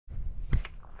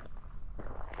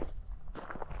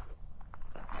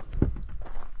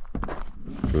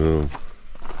Boom.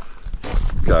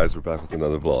 Guys, we're back with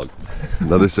another vlog.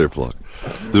 Another surf vlog.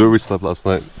 This is where we slept last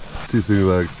night. 2 sleeping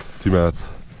bags, 2 mats.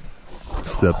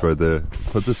 Step right there.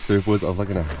 Put the surfboards up like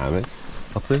in a hammock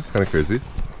up there. Kind of crazy.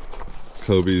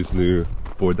 Kobe's new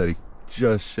board that he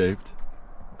just shaped.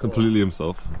 Completely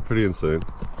himself. Pretty insane.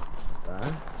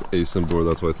 It's asym board,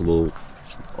 that's why it's a little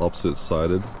opposite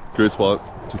sided. Great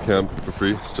spot to camp for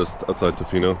free, just outside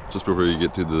Tofino, just before you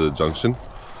get to the junction.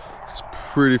 It's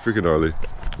pretty freaking gnarly.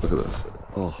 Look at this.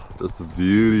 Oh, just the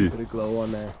beauty. Put a glow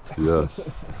on there. Yes.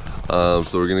 So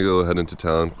we're gonna go head into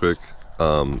town quick,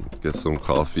 get some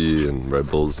coffee and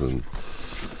Red Bulls and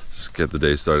just get the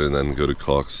day started and then go to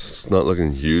Cox. It's not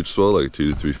looking huge swell, like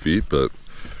 2 to 3 feet, but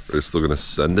we're still gonna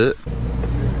send it.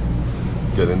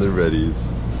 Get in the readies.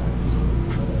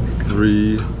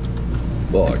 3,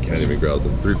 oh, I can't even grab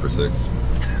them. 3 for 6.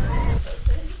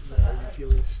 Are you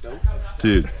feeling stoked?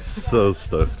 Dude, so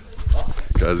stoked.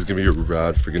 Guys, it's gonna be a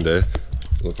rad freaking day.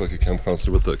 Look like a camp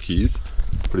counselor with the keys.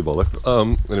 Pretty baller.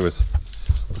 Anyways,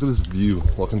 look at this view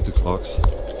walking to Cox.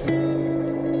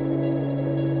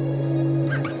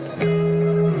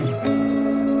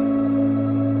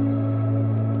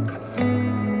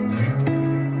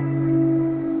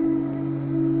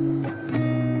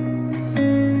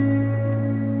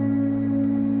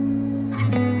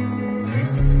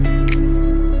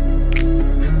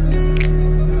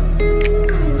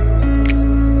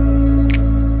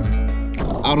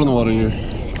 Out on the water here.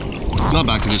 Not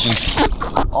bad conditions.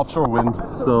 Offshore wind,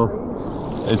 so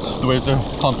the waves are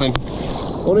pumping.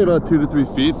 Only about 2 to 3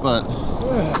 feet, but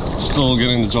still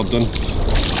getting the job done.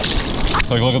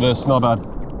 Like, look at this, not bad.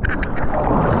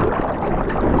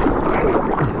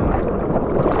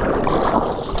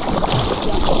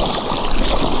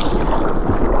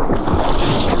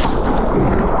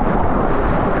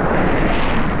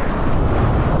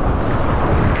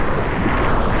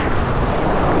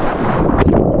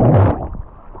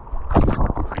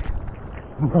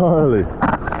 Gnarly.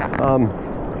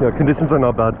 Yeah, conditions are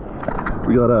not bad.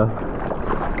 We got a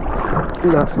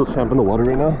national champ in the water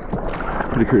right now.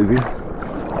 Pretty crazy.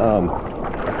 Not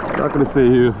gonna say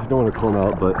who, I don't want to call him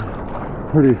out, but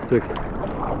pretty sick.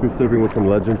 We're surfing with some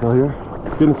legends out here.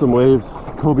 Getting some waves.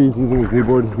 Kobe's using his new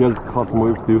board. He has caught some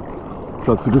waves too.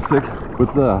 So that's super sick.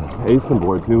 With the asym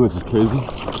board too, which is crazy.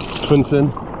 Twin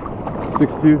fin,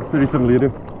 6'2", 37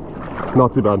 liter.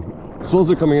 Not too bad. Swells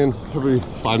are coming in every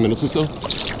 5 minutes or so,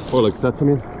 or like sets, I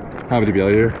mean. Happy to be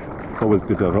out here. It's always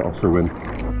good to have an offshore wind.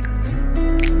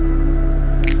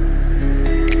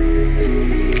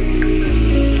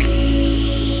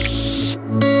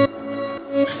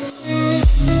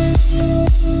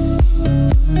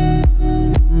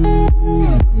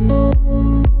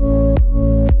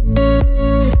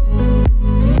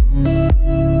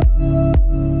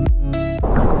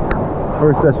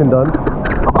 First session done.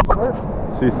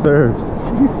 She surfs.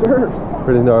 She surfs.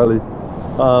 Pretty gnarly.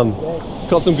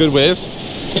 Caught some good waves.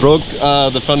 Broke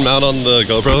the front mount on the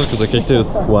GoPro because I kicked it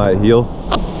with my heel.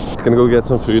 Gonna go get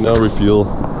some food now, refuel.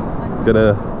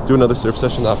 Gonna do another surf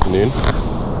session in the afternoon.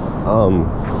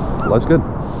 Life's good.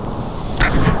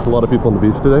 A lot of people on the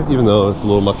beach today, even though it's a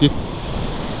little mucky.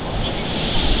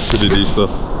 Pretty decent though.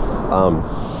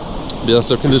 Yeah,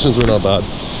 surf conditions were not bad.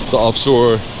 The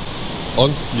offshore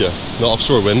wind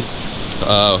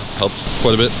helped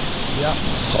quite a bit. Yeah.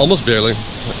 Almost barely.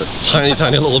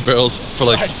 Tiny little barrels for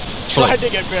like. Tried to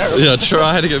get barreled. Yeah,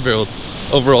 tried to get barreled.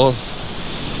 Overall,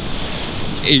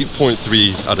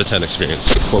 8.3 out of 10 experience.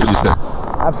 What would you say?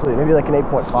 Absolutely, maybe like an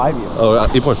 8.5 even. Oh,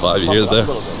 8.5. You hear it there?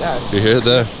 Yeah, you hear it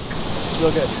there? It's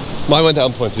real good. Mine went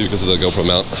down 0.2 because of the GoPro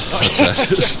mount.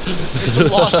 There's some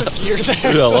loss of gear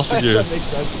there. Yeah, loss of gear. That makes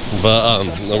sense. But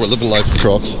no, we're living life for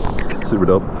Crocs. Super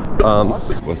dope.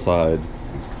 West Side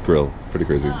Grill. Pretty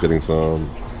crazy. Getting some.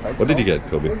 What did you get,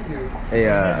 Kobe?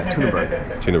 A tuna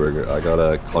burger. Tuna burger. I got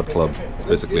a cod club. It's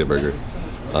basically a burger.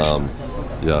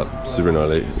 Yeah, super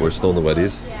gnarly. We're still in the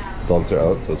wetties. Dogs are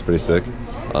out, so it's pretty sick.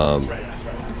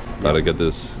 Gotta get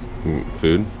this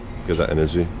food, get that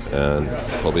energy, and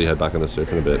probably head back on the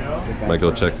surf in a bit. Might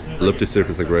go check. Elliptic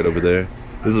surf is like right over there.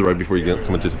 This is right before you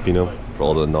come into Tofino for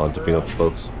all the non-Tofino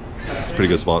folks. It's a pretty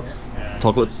good spot.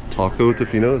 Taco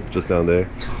Tofino is just down there.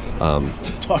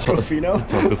 Tofino?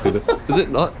 Tofino. Is it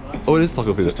not? Oh, it is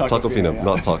Tofino. Tofino,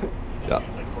 not Taco. Yeah,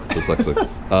 dyslexic.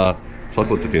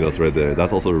 Chocolate Tofino's right there.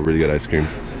 That's also a really good ice cream.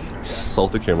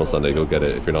 Salted caramel sundae, go get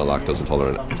it if you're not lactose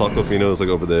intolerant. Tofino is like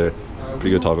over there.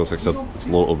 Pretty good tacos, except it's a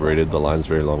little overrated. The line's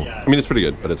very long. I mean, it's pretty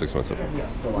good, but it's expensive.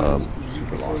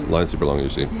 Line's super long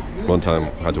usually. One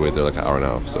time I had to wait there like an hour and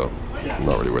a half, so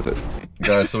not really worth it.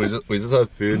 Guys, so we just had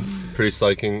food. Pretty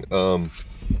psyching.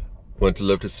 Went to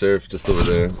Live to Surf just over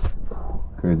there.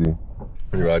 Crazy.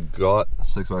 Anyway, I got a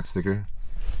 6-wax sticker.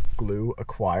 Glue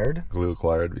acquired. Glue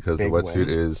acquired because Big the wetsuit win.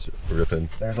 is ripping.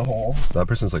 There's a hole. That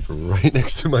person's like right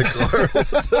next to my car.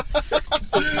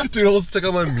 Dude, almost stuck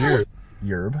on my mirror.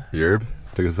 Yerb. Yerb,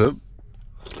 take a sip.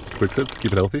 Quick sip,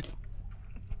 keep it healthy.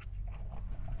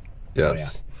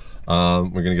 Yes. Oh, yeah.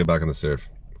 We're gonna get back on the surf.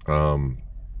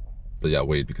 But yeah,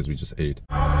 wait, because we just ate.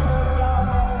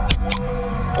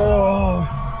 Oh,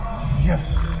 yes.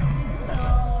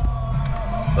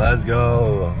 Let's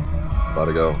go. About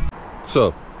to go.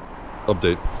 So,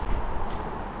 update.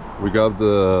 We grabbed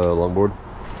the longboard,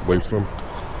 Wavestorm.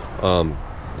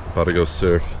 About to go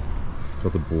surf.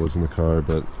 Got the boards in the car,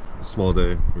 but small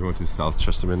day. We're going to South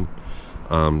Chesterman,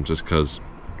 just because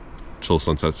chill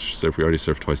sunset surf. We already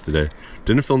surfed twice today.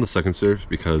 Didn't film the second surf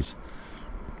because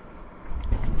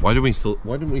why didn't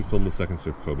we film the second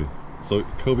surf, Kobe? So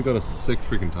Kobe got a sick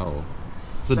freaking towel.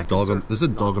 There's a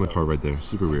dog on the car right there.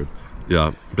 Super weird.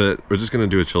 Yeah, but we're just gonna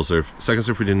do a chill surf. Second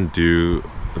surf we didn't do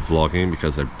vlogging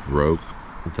because I broke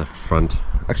the front.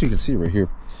 Actually, you can see it right here.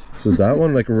 So that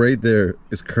one, like right there,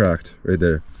 is cracked right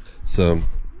there. So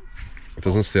it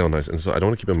doesn't stay on nice, and so I don't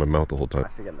want to keep it in my mouth the whole time. I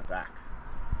have to get in the back.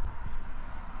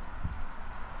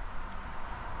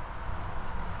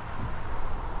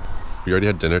 We already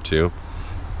had dinner too.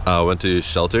 Went to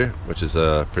Shelter, which is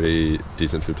a pretty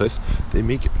decent food place. They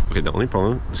make it. Okay, the only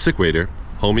problem, sick waiter.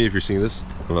 Homie, if you're seeing this,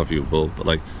 I don't know if you will, but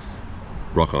like,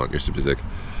 rock on, you're super sick.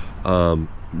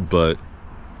 But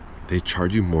they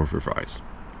charge you more for fries.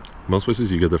 Most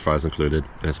places you get the fries included,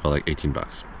 and it's about like 18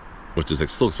 bucks, which is like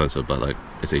still expensive, but like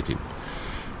it's 18.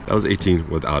 That was 18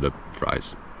 without a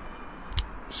fries.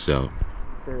 So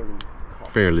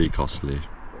fairly costly.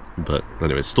 But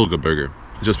anyway, still a good burger.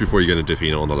 Just before you get a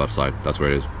Tofino on the left side, that's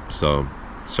where it is. So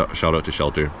shout out to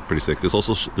Shelter, pretty sick. There's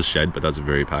also the Shed, but that's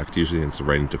very packed usually, and it's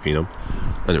right in Tofino.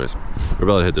 Anyways, we're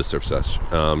about to hit this surf sesh.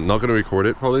 Not gonna record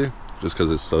it probably, just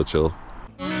because it's so chill.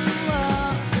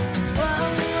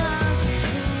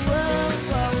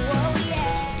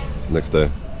 Next day.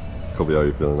 Kobe, how are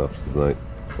you feeling after tonight?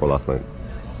 Or last night?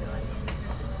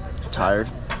 Tired.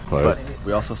 But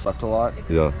we also slept a lot.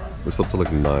 Yeah, we slept till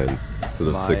like 9 instead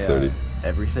of 6:30.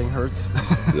 Everything hurts.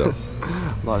 Yes.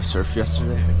 A lot of surf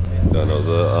yesterday. Yeah, no,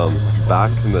 the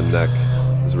back and the neck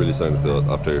is really starting to feel it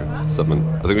after 7.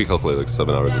 I think we calculated like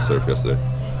 7 hours of surf yesterday.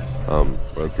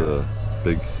 We're at the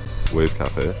Big Wave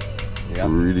Cafe. Yeah.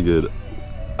 Really good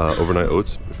overnight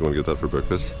oats if you want to get that for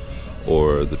breakfast.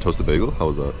 Or the toasted bagel. How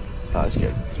was that? That's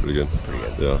good. It's pretty good. Pretty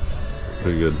good. Yeah,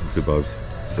 pretty good. Good vibes.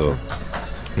 So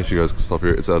make sure you guys can stop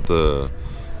here. It's at the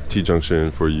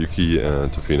T-junction for Yuki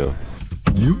and Tofino.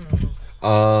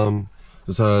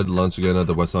 Just had lunch again at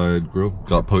the West Side Grill.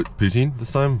 Got poutine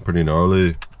this time. Pretty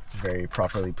gnarly. Very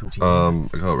properly poutine.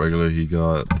 I got regular. He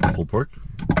got pulled pork.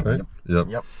 Right?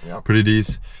 Yep. Pretty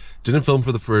decent. Didn't film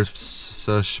for the first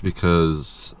sesh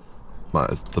because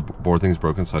the board thing's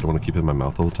broken, so I don't want to keep it in my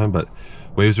mouth all the time. But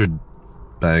waves are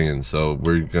banging, so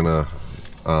we're gonna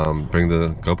bring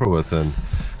the GoPro with, and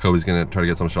Kobe's gonna try to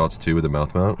get some shots too with the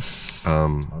mouth mount.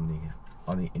 On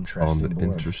the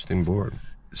interesting board.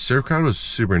 Surf crowd was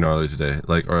super gnarly today.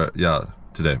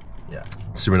 Today. Yeah.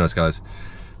 Super nice guys.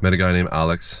 Met a guy named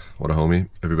Alex. What a homie.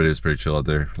 Everybody was pretty chill out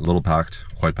there. A little packed,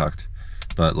 quite packed,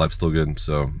 but life's still good.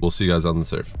 So we'll see you guys on the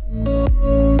surf.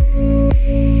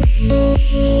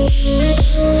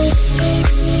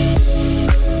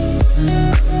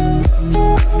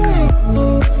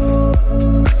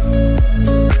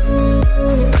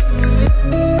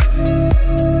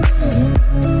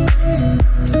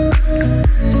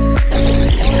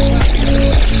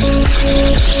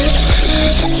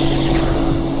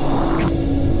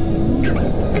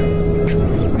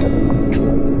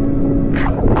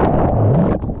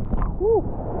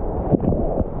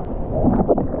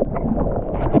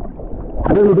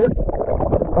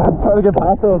 I'm trying to get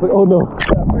past it. I was like, oh no.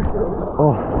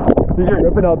 Oh, you're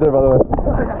ripping out there, by the way.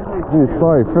 Dude,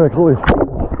 sorry, frick, holy.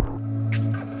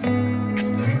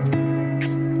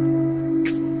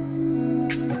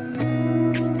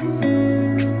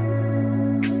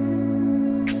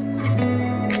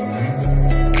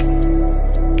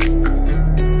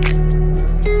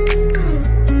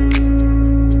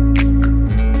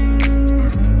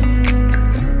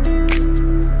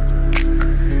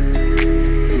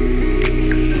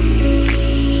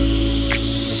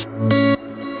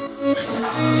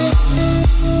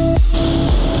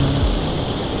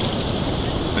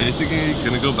 Basically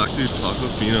gonna go back to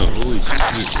Tofino. Holy shit.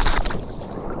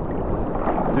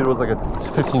 Dude, it was like a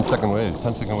 15-second wave,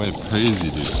 10-second wave. Crazy,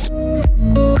 dude.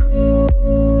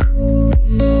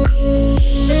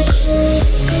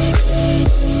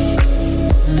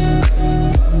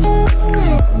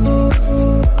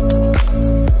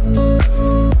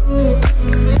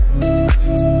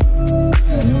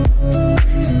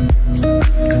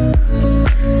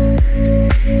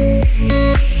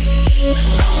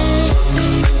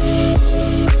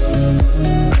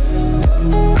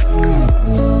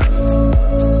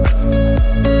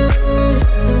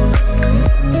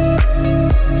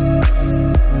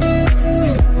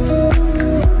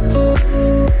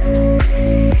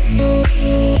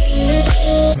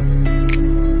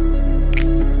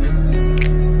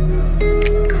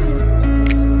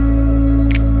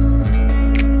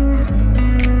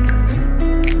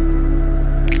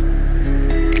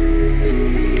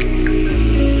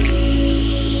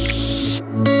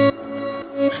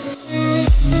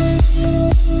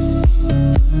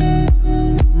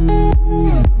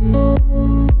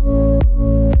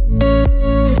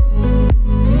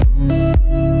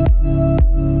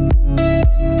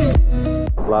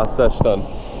 sesh done?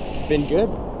 It's been good.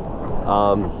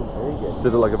 Very good.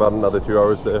 Did it like about another 2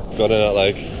 hours there. Got in at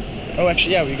like Oh,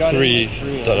 actually, yeah, we got 3, in at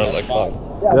 3. done at like 5.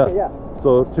 Yeah, okay, yeah.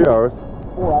 So 2 hours.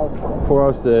 4 hours. 4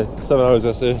 hours today, 7 hours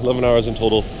yesterday, 11 hours in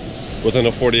total within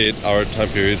a 48-hour time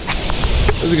period.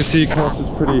 As you can see, Cox is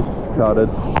pretty crowded,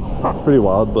 pretty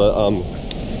wild, but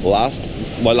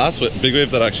my last big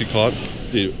wave that I actually caught,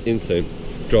 dude, insane.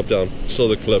 Dropped down, saw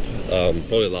the clip,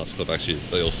 probably the last clip actually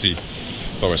that you'll see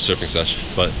from our surfing session,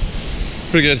 but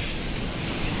pretty good.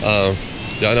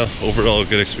 Yeah, I know, overall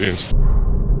good experience.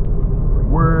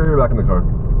 We're back in the car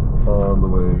on the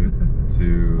way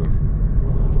to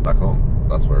back home.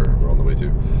 That's where we're on the way to.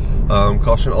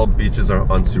 Caution, all beaches are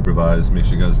unsupervised. Make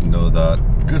sure you guys know that.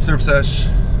 Good surf sesh.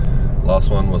 Last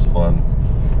one was fun.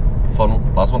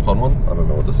 Last one, fun one? I don't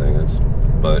know what the saying is.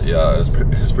 But yeah, it was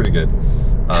pretty good.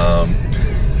 But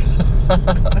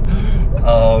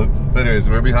anyways,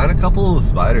 we're behind a couple of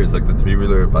spiders, like the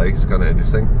 3-wheeler bikes, kind of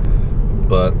interesting.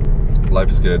 But life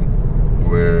is good.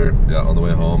 We're on the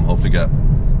way home. Hopefully get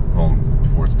home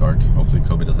before it's dark. Hopefully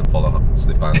Kobe doesn't fall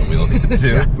asleep behind the wheel too.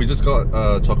 Yeah. We just got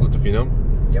chocolate Tofino.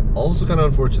 Yep. Also kind of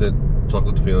unfortunate,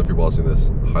 chocolate Tofino, if you're watching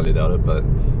this, highly doubt it, but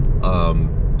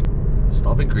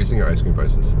stop increasing your ice cream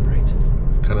prices. Right.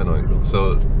 Kind of annoying.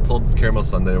 So salted caramel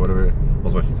sundae or whatever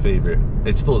was my favorite.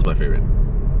 It still is my favorite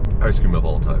ice cream of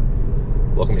all time.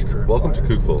 Welcome to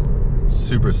Cookful.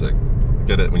 Super sick.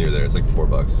 Get it when you're there. It's like $4.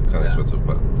 Kind of expensive,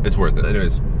 but it's worth it.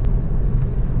 Anyways.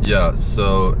 Yeah,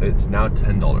 so it's now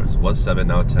 $10. Was 7,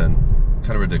 now 10.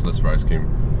 Kind of ridiculous for ice cream.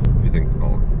 If you think,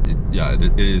 yeah,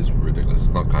 it is ridiculous.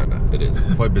 It's not kinda, it is.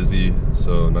 Quite busy,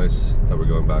 so nice that we're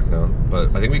going back now.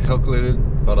 But I think we calculated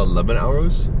about 11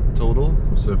 hours total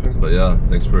of surfing. But yeah,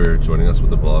 thanks for joining us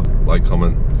with the vlog. Like,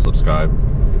 comment, subscribe.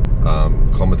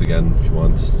 Comment again if you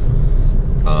want.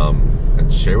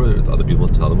 And share with other people,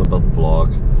 tell them about the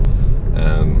vlog.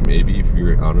 And maybe if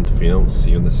you're out in Tofino, we'll see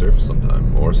you in the surf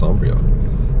sometime, or Sombrio.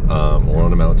 Or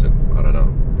on a mountain, I don't know,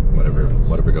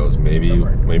 whatever goes. Maybe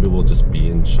we'll just be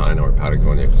in China or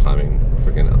Patagonia climbing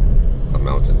freaking a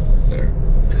mountain there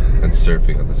and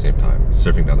surfing at the same time,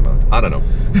 surfing down the mountain. I don't know.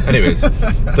 Anyways,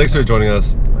 thanks for joining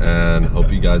us and hope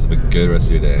you guys have a good rest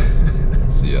of your day.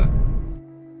 See ya.